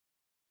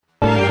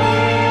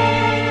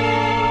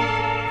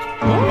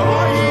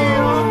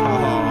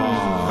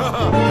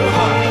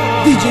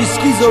DJ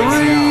Skizo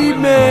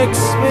remix.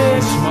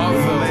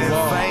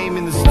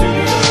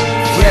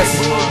 Yes,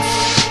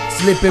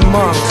 Sleeping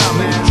Monks,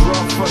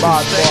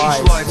 bad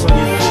boys.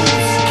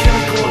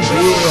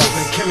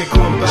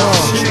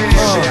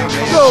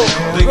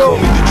 They call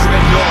me the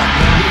dreadnought,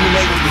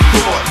 illuminating the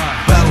thought,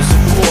 battle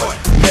support,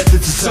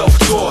 methods of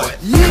self-taught.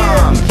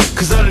 Calm,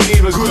 cause I don't need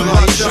a good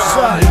light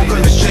shine. I'm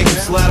gonna shake and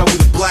slaughter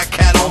with a black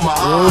cat on my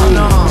arm.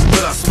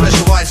 But I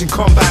specialize in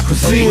combat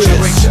procedure.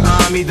 Break your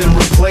army, then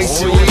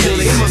replace it with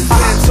in my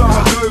spare time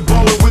I go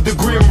bowling with the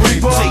Grim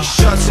Reaper. Take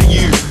shots at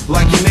you,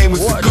 like your name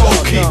was the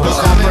goalkeeper.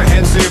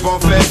 Comprehensive,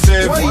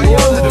 offensive,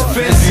 the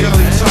defense. The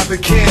only type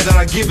of care that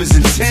I give is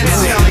intense.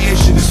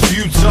 Retaliation is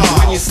futile.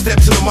 When you step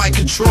to the mic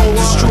controller,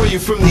 destroy you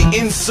from the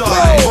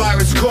inside.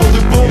 Virus cold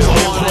Ebola.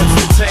 Once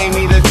they tame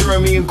me, they throw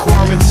me in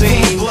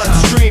quarantine.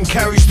 Bloodstream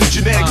carries the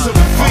genetics of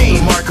a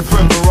fiend.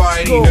 Microphone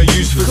variety, no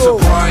use for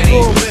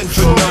sobriety.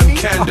 For none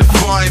can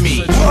define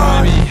me.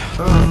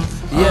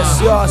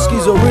 Yes, y'all,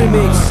 Skizo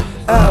remix.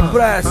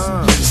 Press.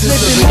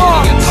 Sleeping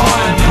Monks.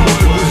 Time, the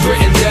word was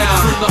written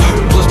down. The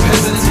hopeless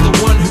peasant is the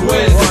one who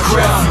wears the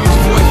crown. Whose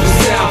voice was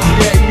sound,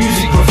 yet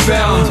music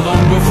profound.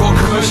 Long before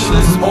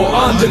commercialism or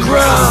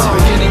underground.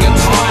 Beginning of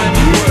time,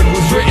 the word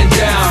was written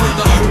down.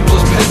 The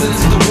hopeless peasant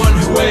is the one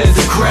who wears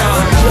the crown.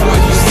 Whose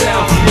voice was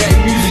sound, yet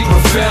music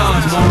profound.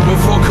 Long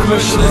before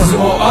commercialism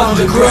or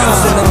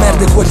underground. Nelle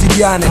merde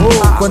quotidiane,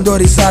 quando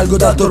risalgo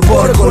dal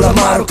torpore con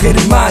l'amaro che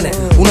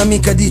rimane.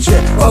 Un'amica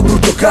dice ho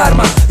brutto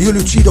karma, io li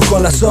uccido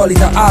con la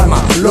solita arma,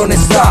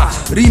 l'onestà.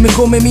 Rime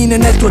come mine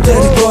nel tuo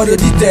territorio,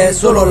 di te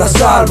solo la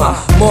salma.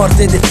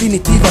 Morte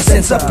definitiva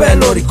senza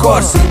appello o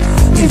ricorsi.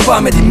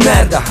 Infame di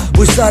merda,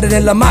 vuoi stare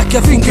nella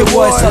macchia finché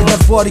vuoi,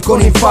 saltar fuori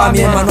con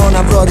infamie ma non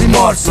avrò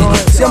rimorsi.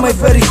 Siamo ai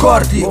ferri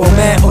corti, o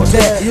me o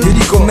te. Io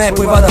dico me,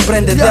 poi vado a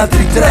prendere gli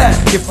altri tre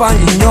che fanno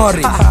gli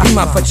ignori.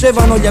 Prima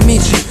facevano gli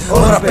amici,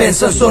 ora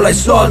pensano solo ai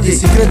soldi.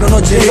 Si credono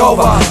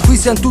Geova, qui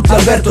siamo tutti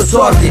Alberto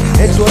Sordi.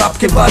 E il tuo rap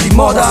che va di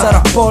moda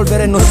sarà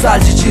polvere e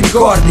nostalgici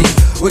ricordi.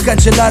 Vuoi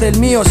cancellare il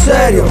mio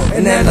serio, e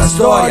nella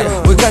storia.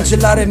 Vuoi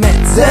cancellare me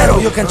zero,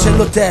 io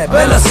cancello te,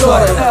 bella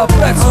storia.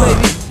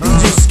 Baby,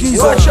 DJ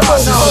Skizo. Watch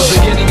out now. The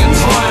beginning of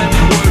time, the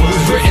word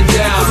was written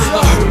down. The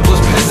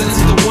hopeless peasant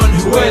is the one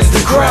who wears the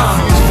crown.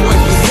 Whose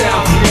voice was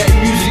sound, yet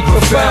music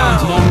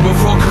profound. Long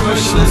before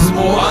commercialism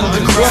or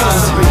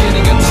underground. The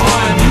beginning of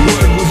time, the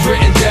word was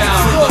written down.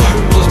 The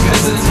hopeless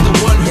peasant is the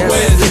one who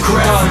wears the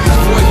crown.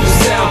 Whose voice was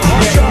sound,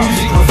 yet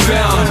music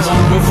profound.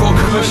 Long before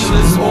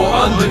commercialism or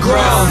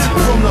underground.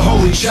 From the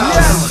holy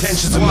chalice,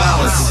 intentions of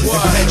malice,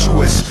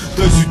 impetuous.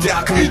 Those who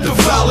doubt can eat the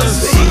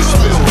phallus. The ink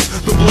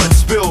spills, the blood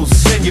spills,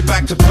 send you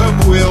back to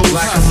purple hills.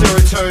 Like a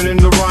serotonin,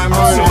 the rhyme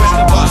rolls.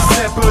 Surrounded by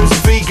steppers,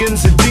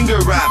 vegans, and dingo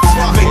raps.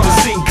 Make the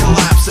scene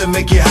collapse and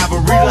make you have a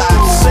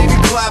relapse. Save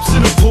your collapse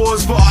and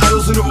applause for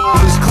idols and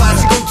orders.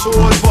 Classic on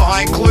tours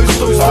behind closed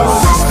doors.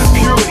 The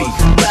purity,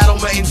 battle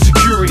my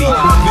insecurity.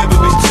 Never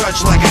been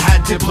touched like I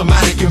had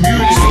diplomatic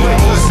immunity.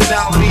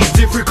 Personality,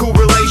 difficult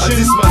relations. I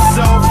diss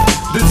myself,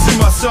 then see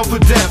myself for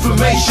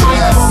defamation.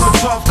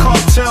 Molotov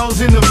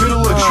cocktails in the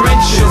middle of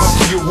trenches.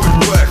 To your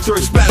woodwork,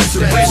 throw spanners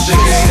and wrenches.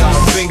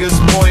 Fingers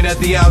point at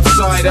the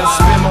outsider.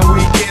 Spend my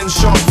weekends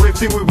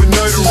shoplifting with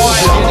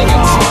notoriety. Beginning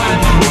of time,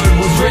 the word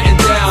was written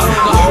down.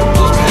 The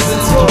hopeless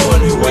peasant is the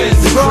one who wears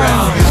the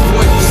crown. His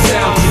voice was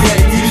sound, yet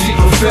music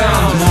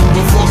profound. Long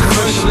before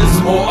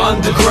commercialism or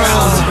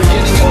underground.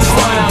 Beginning of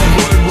time,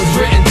 the word was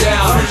written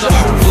down. The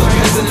hopeless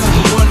peasant is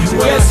the one who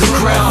wears the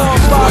crown.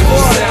 His voice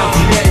was sound,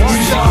 yet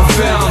music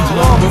profound.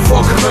 Long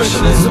before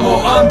commercialism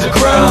or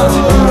underground.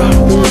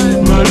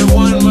 Murder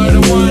one,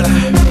 murder one.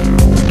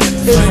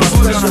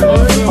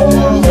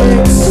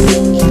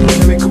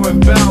 Chemical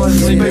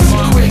imbalance, basic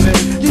equipment.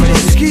 DJ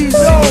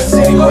Skizo.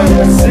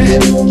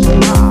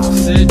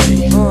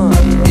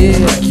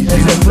 Yeah,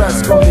 it's a press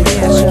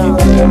combination.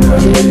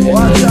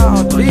 Watch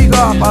out, big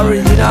up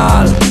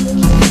original.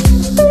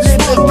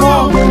 Sleeping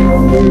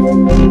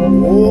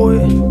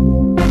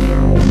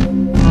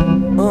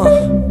Monks.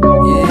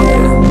 Yeah.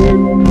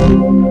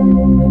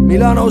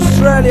 Milano,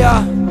 Australia.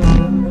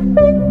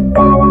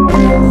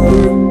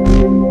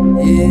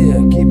 Yeah,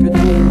 keep it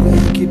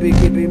moving, keep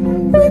it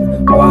moving.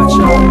 Watch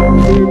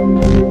out.